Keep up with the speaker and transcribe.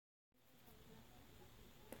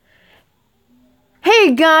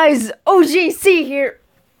Hey guys, OJC here,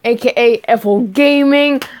 aka FO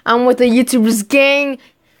Gaming. I'm with the YouTubers gang,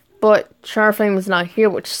 but Charflame is not here,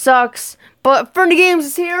 which sucks. But Fernie Games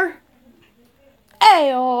is here.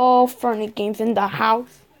 Ayo, Fernie Games in the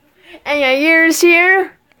house. And Yair is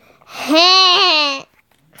here. He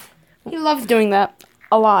loves doing that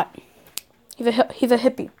a lot. He's a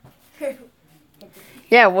hippie.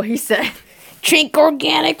 Yeah, what he said. Drink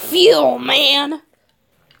organic fuel, man.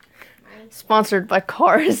 Sponsored by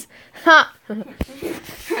Cars. Ha!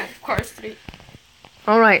 Cars 3.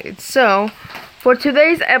 Alright, so for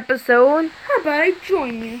today's episode. How about I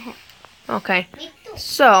join you? Okay.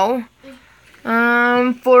 So,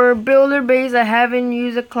 for Builder Base, I haven't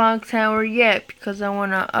used a clock tower yet because I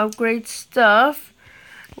want to upgrade stuff.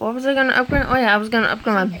 What was I going to upgrade? Oh yeah, I was going to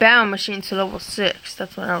upgrade my bow machine to level 6.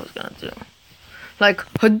 That's what I was going to do. Like,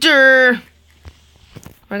 Hadur!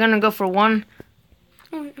 We're going to go for one.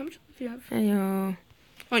 Oh, how much do you have? Ayo.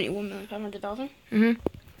 Only 1,500,000.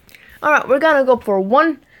 Alright, we're going to go for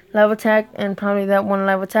one level attack, and probably that one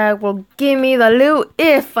level attack will give me the loot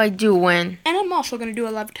if I do win. And I'm also going to do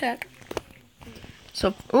a live attack.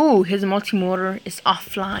 So, ooh, his multi-motor is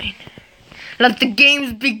offline. Let the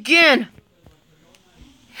games begin!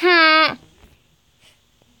 My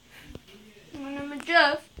name is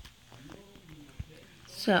Jeff.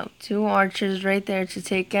 So, 2 archers right there to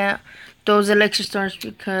take out those elixir stars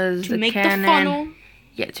because To the make cannon... the funnel.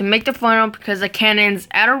 Yeah, to make the funnel because the cannon's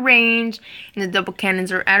out of range and the double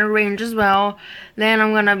cannons are out of range as well. Then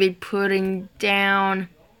I'm going to be putting down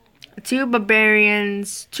 2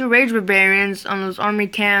 barbarians, 2 rage barbarians on those army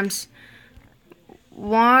camps.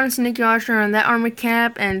 1 sneaky archer on that army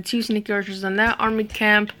camp and 2 sneaky archers on that army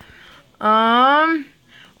camp.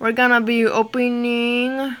 We're going to be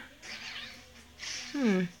opening...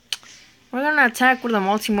 We're going to attack where the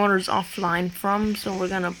multi-motor is offline from, so we're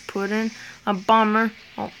going to put in a bomber.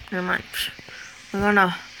 Oh, never mind. We're going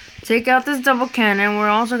to take out this double cannon. We're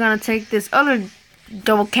also going to take this other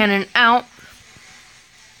double cannon out.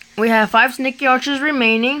 We have 5 sneaky archers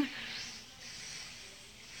remaining.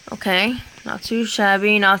 Okay, not too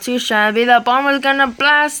shabby, not too shabby. The bomber is going to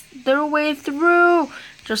blast their way through.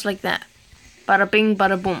 Just like that. Bada bing,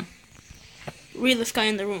 bada boom. Realest guy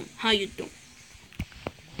in the room. How you doing?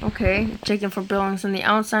 Okay, checking for buildings on the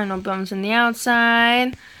outside. No buildings on the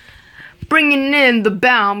outside. Bringing in the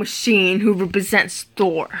bow machine who represents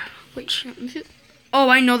Thor. Wait, let me see. Oh,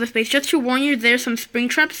 I know this base. Just to warn you, there's some spring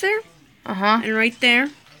traps there. And right there.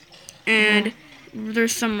 And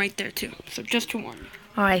there's some right there too. So just to warn you.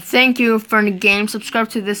 Alright, thank you for the game. Subscribe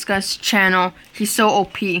to this guy's channel. He's so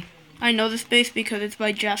OP. I know this base because it's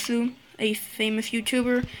by Jasu, a famous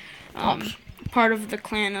YouTuber. Part of the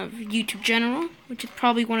clan of YouTube General, which is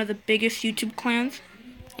probably one of the biggest YouTube clans.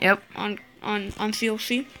 Yep. On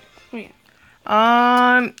COC. Oh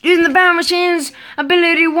yeah. Using the bow machine's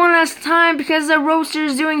ability one last time because the roaster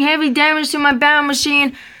is doing heavy damage to my bow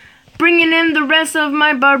machine. Bringing in the rest of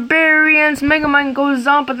my barbarians. Megamind goes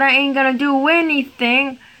on, but that ain't gonna do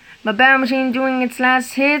anything. My bow machine doing its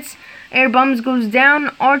last hits. Air bombs goes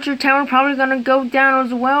down. Archer tower probably gonna go down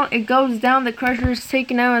as well. It goes down. The crusher is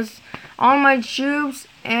taken out as all my troops,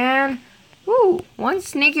 and woo, 1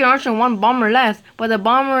 sneaky archer and 1 bomber left. But the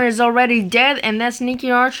bomber is already dead, and that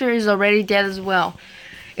sneaky archer is already dead as well.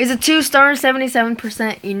 Is a 2-star,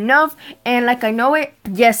 77% enough? And like I know it,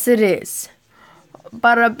 yes it is.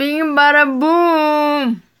 Bada bing, bada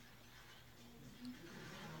boom.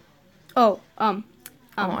 Oh, I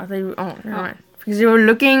thought you, never mind. Because you were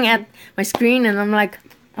looking at my screen, and I'm like,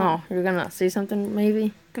 oh, you're gonna say something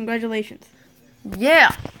maybe? Congratulations.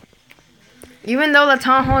 Yeah. Even though the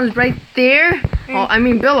town hall is right there,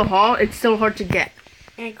 Builder Hall, it's still hard to get.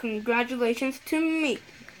 And congratulations to me,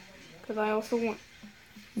 because I also won.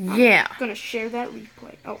 Yeah. I'm gonna share that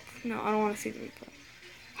replay. Oh, no, I don't want to see the replay.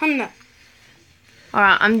 Hanna.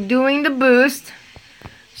 Alright, I'm doing the boost.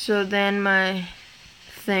 So then my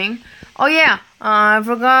thing. Oh yeah, I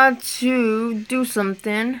forgot to do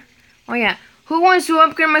something. Oh yeah. Who wants to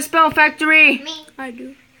upgrade my spell factory? Me. I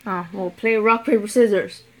do. Oh, we'll play rock, paper,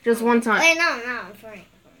 scissors. Just one time. Wait, no, sorry.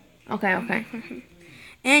 Okay.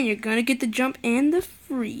 And you're gonna get the jump and the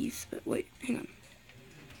freeze. But wait, hang on.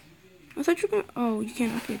 I thought you were gonna. Oh, you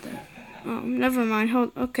can't upgrade that. Oh, never mind.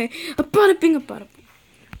 Hold. Okay. A bada bing, a bada bing.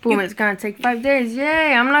 Boom! It's gonna take 5 days.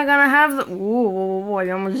 Yay! I'm not gonna have the. Whoa! I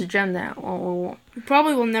almost gemmed that. Whoa. You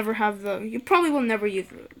probably will never have the. You probably will never use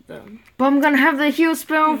the. But I'm gonna have the heal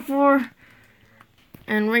spell for.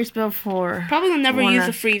 And race spell for. Probably will never use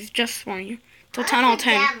the freeze. Just warn you. Till Town Hall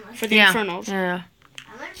 10 for the Infernals. Yeah.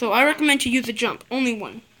 So I recommend you use the jump. Only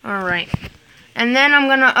one. Alright. And then I'm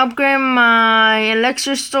gonna upgrade my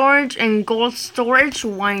elixir storage and gold storage.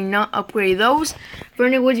 Why not upgrade those?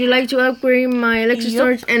 Bernie, would you like to upgrade my elixir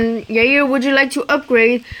storage? And Yair, would you like to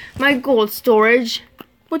upgrade my gold storage?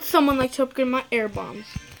 Would someone like to upgrade my air bombs?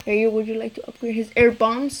 Yair, would you like to upgrade his air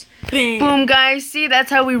bombs? Bam. Boom, guys. See, that's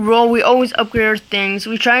how we roll. We always upgrade our things.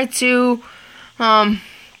 We try to,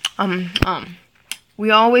 we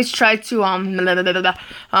always try to,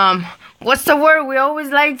 what's the word? We always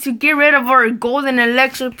like to get rid of our golden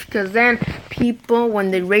elixir because then people, when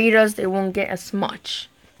they raid us, they won't get as much.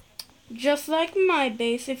 Just like my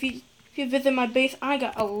base. If you visit my base, I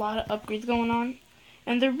got a lot of upgrades going on,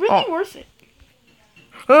 and they're really worth it.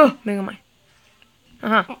 Oh, Megamind.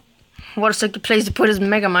 What a sucky place to put his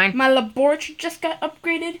Megamind. My laboratory just got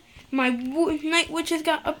upgraded. My night witches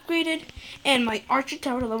got upgraded, and my archer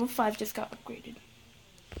tower to level 5 just got upgraded.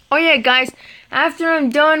 Oh yeah, guys, after I'm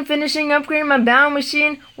done finishing upgrading my battle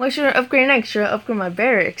machine, what should I upgrade next? Should I upgrade my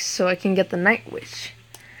barracks so I can get the Night Witch?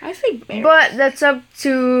 I say barracks. But that's up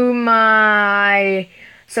to my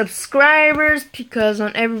subscribers because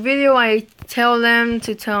on every video I tell them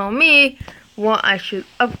to tell me what I should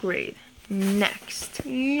upgrade next.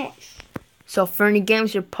 Nice. So Fernie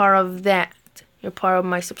Games, you're part of that. You're part of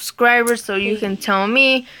my subscribers, so you can tell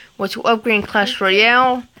me what to upgrade in Clash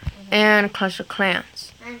Royale and Clash of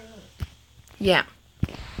Clans. Yeah.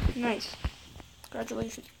 Nice.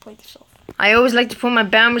 Congratulations, you played yourself. I always like to put my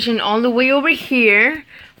battle machine all the way over here,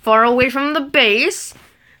 far away from the base.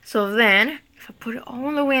 So then, if I put it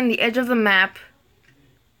all the way on the edge of the map,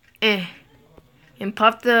 and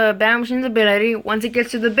pop the battle machine's ability, once it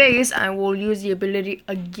gets to the base, I will use the ability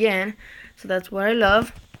again. So that's what I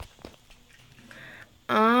love.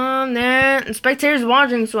 Then spectators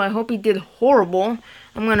watching, so I hope he did horrible.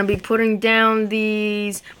 I'm gonna be putting down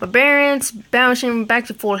these barbarians, bouncing back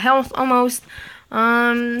to full health almost.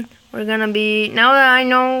 We're gonna be, now that I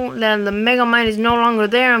know that the Megamind is no longer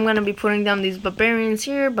there, I'm gonna be putting down these barbarians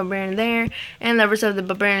here, barbarian there, and the rest of the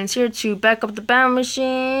barbarians here to back up the battle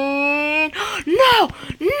machine. No!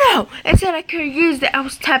 It said I could have used it. I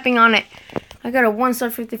was tapping on it. I got a 1-star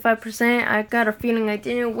 55%. I got a feeling I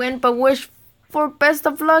didn't win, but wish for best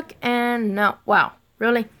of luck, and no. Wow,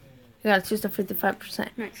 really? I got a 2-star 55%.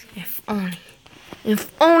 Nice.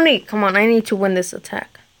 If only. Come on, I need to win this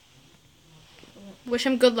attack. Wish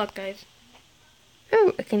him good luck, guys.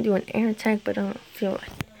 Oh, I can do an air attack, but I don't feel like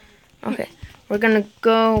it. Okay, we're gonna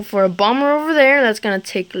go for a bomber over there. That's gonna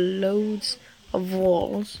take loads of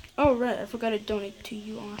walls. Oh, right. I forgot to donate to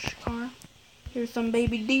you, Oshkar. Here's some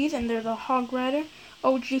baby D's, and there's a hog rider.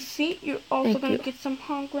 OGC, you're also going to get some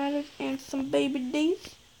hog riders and some baby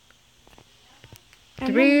D's.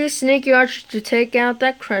 And 3 sneaky archers to take out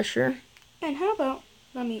that crusher. And how about,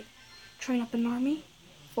 let me train up an army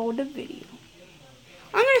for the video.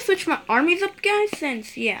 I'm going to switch my armies up, guys,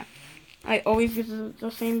 since, yeah, I always use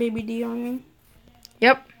the same baby D army.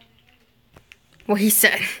 Yep. What he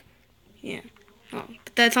said. Yeah. Oh,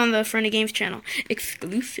 but that's on the Fernie Games channel.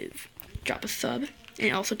 Exclusive. Drop a sub.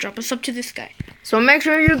 And also drop a sub to this guy. So make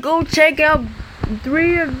sure you go check out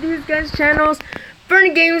 3 of these guys' channels.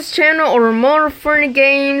 Fernie Games channel or Remote Fernie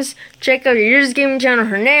Games. Check out Yours Gaming channel,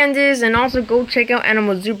 Hernandez. And also go check out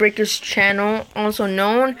Animal Zoo Breakers channel, also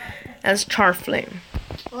known as Charflame.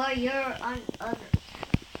 Well, you're on other.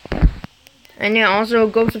 And yeah, also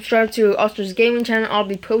go subscribe to Oster's Gaming channel. I'll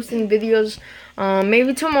be posting videos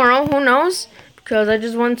maybe tomorrow, who knows? Because I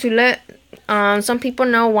just want to let some people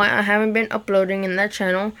know why I haven't been uploading in that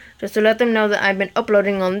channel. Just to let them know that I've been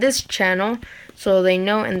uploading on this channel. So they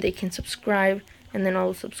know and they can subscribe. And then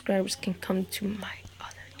all the subscribers can come to my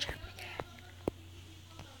other channel.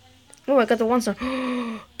 Oh, I got the 1-star. Can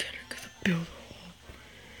I get the build?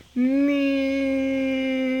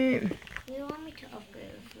 Me. You want me to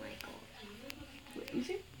upgrade with my gold? Wait, is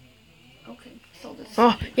it? Okay, so this.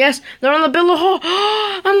 Oh, yes, they're on the build hole.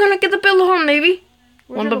 I'm gonna get the build hole, maybe.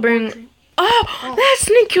 One barbarian. Oh, that's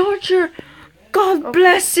Sneaky Archer. God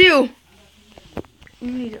bless you.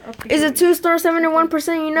 You need to upgrade. Is it 2-star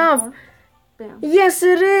 71% enough? Bam. Yes,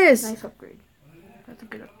 it is. Nice upgrade. That's a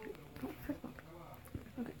good upgrade.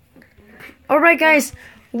 Okay. Alright, guys.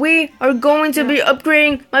 We are going to be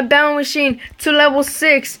upgrading my battle machine to level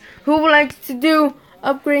 6. Who would like to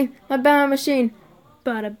upgrade my battle machine?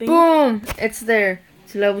 Bada bing. Boom. It's there.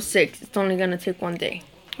 To level 6. It's only going to take 1 day.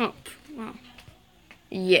 Oh, wow.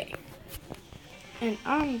 Yay. And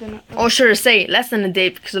I'm gonna. Or should I say, less than a day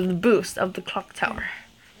because of the boost of the clock tower.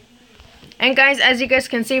 And guys, as you guys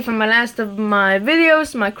can see from my last of my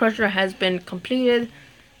videos, my crusher has been completed.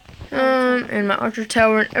 And my archer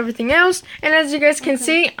tower and everything else. And as you guys can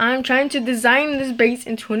see, I'm trying to design this base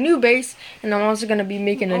into a new base. And I'm also going to be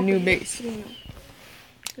making a new base.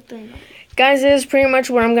 Guys, this is pretty much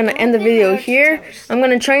where I'm gonna end the video here. I'm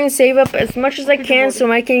gonna try and save up as much as I can so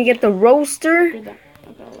I can get the roaster,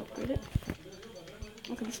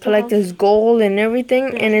 collect this gold and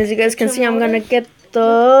everything. And as you guys can see, I'm gonna get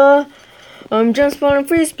the jump spell and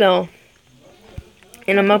free spell.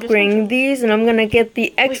 And I'm upgrading these, and I'm gonna get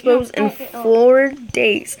the expos in 4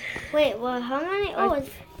 days. Wait, well, how many? Oh,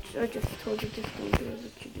 I just told you just don't do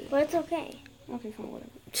what you did. well, it's okay. Okay, fine,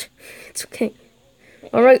 whatever. It's okay.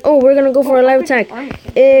 Alright, we're gonna go for a live attack.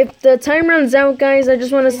 If the time runs out, guys, I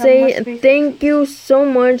just want to say thank you so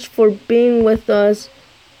much for being with us.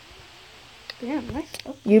 Damn, nice.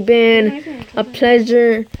 You've been a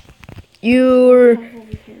pleasure. You're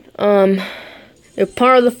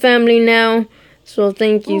part of the family now. So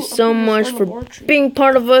thank you so much for being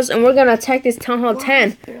part of us. And we're gonna attack this Town Hall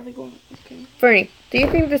 10. Fernie, do you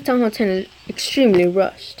think this Town Hall 10 is extremely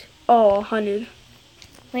rushed? Oh, 100.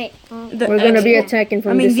 Wait. We're gonna be attacking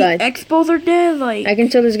from this side. The expos are dead. Like I can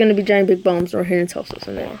tell there's gonna be giant big bombs or hidden tussles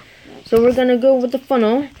in there. So we're gonna go with the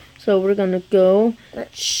funnel. So we're gonna go. And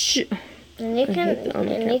you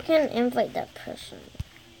can invite that person.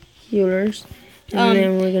 Healers. And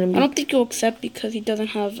then we're gonna be. I don't think you'll accept because he doesn't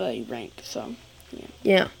have a rank. So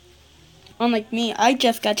yeah. Unlike me, I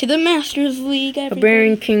just got to the Masters League.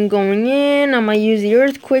 Barbarian King going in. I'm gonna use the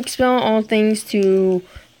Earthquake spell. All things to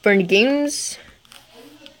burn the games.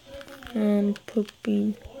 Pudding,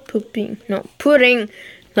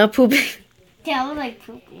 not pooping. Yeah, I was like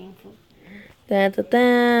pooping.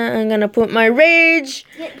 I'm gonna put my rage.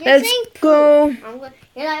 You're Let's go. I'm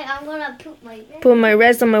gonna poop my rage. Put my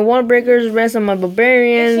rest on my wall breakers, rest on my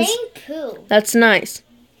barbarians. You're saying poo. That's nice.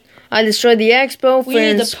 I destroyed the expo,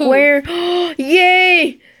 fair and square.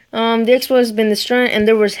 Yay! The expo has been destroyed, and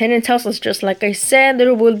there was hidden tussles, just like I said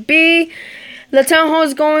there would be. The Town Hall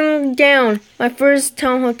is going down. My first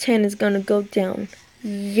Town Hall 10 is gonna go down.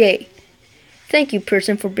 Yay. Thank you,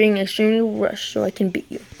 person, for being extremely rushed so I can beat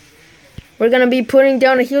you. We're gonna be putting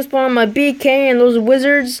down a heal spell on my BK and those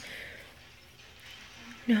wizards.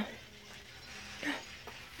 No.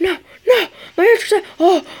 My extra.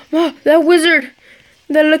 Oh, that wizard.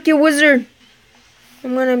 That lucky wizard.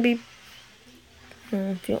 I'm gonna be.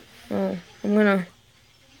 I'm gonna.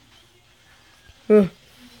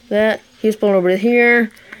 That. He's pulling over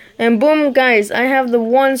here. And boom, guys, I have the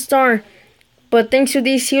 1 star. But thanks to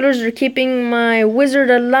these healers, they're keeping my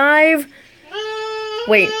wizard alive.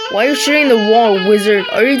 Wait, why are you shooting the wall, wizard?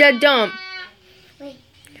 Are you that dumb? Wait.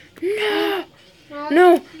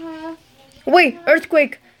 No. Wait,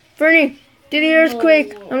 earthquake. Fernie, do the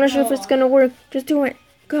earthquake. I'm not sure if it's gonna work. Just do it.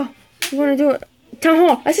 Go. You wanna do it? Town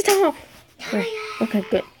Hall. I said Town Hall. Wait. Okay,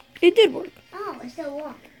 good. It did work. Oh, it's still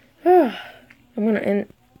warm. I'm gonna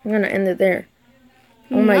end it there.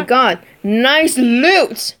 Oh my god. Nice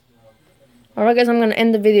loot! Alright guys, I'm gonna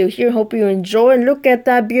end the video here. Hope you enjoyed. Look at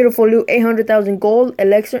that beautiful loot. 800,000 gold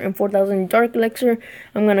elixir and 4,000 dark elixir.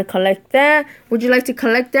 I'm gonna collect that. Would you like to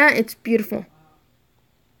collect that? It's beautiful.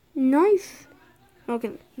 Nice.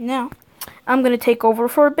 Okay, now I'm gonna take over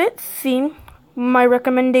for a bit. See my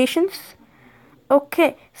recommendations.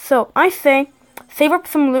 Okay, so I say save up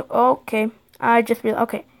some loot. Okay, I just realized.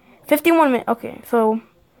 Okay, 51 minutes. Okay, so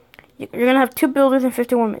you're gonna have 2 builders in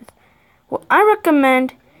 51 minutes. What I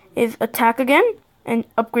recommend is attack again and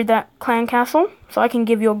upgrade that clan castle so I can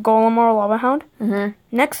give you a golem or a lava hound.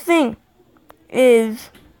 Next thing is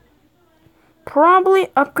probably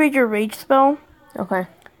upgrade your rage spell. Okay.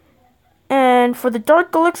 And for the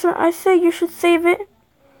dark elixir, I say you should save it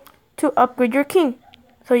to upgrade your king.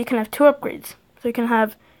 So you can have 2 upgrades. So you can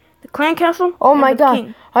have the clan castle. Oh my god.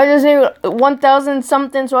 King. I just need 1,000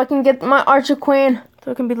 something so I can get my archer queen. So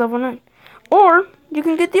it can be level 9. Or you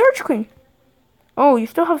can get the archer queen. Oh, you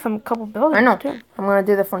still have some couple buildings. I know. Too. I'm gonna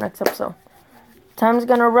do that for next episode. Time's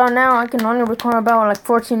gonna run out. I can only record about like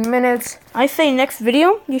 14 minutes. I say next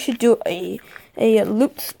video you should do a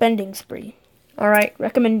loot spending spree. Alright.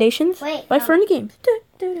 Recommendations by Fernie Games.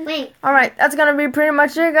 Wait. Alright, that's gonna be pretty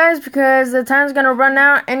much it, guys, because the time's gonna run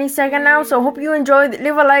out any second now. So hope you enjoyed.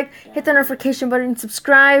 Leave a like, hit the notification button,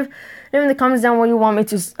 subscribe. Leave in the comments down what you want me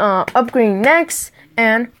to upgrade next.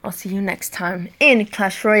 And I'll see you next time in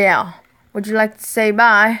Clash Royale. Would you like to say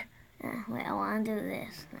bye? Wait, I want to do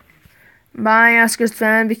this. Bye, Oscar's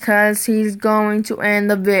fan, because he's going to end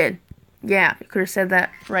the vid. Yeah, you could have said that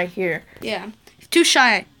right here. Yeah, he's too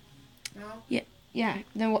shy. No. Yeah.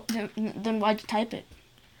 Then why'd you type it?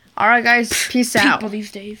 All right, guys. Peace out. People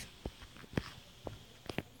these days.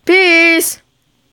 Peace.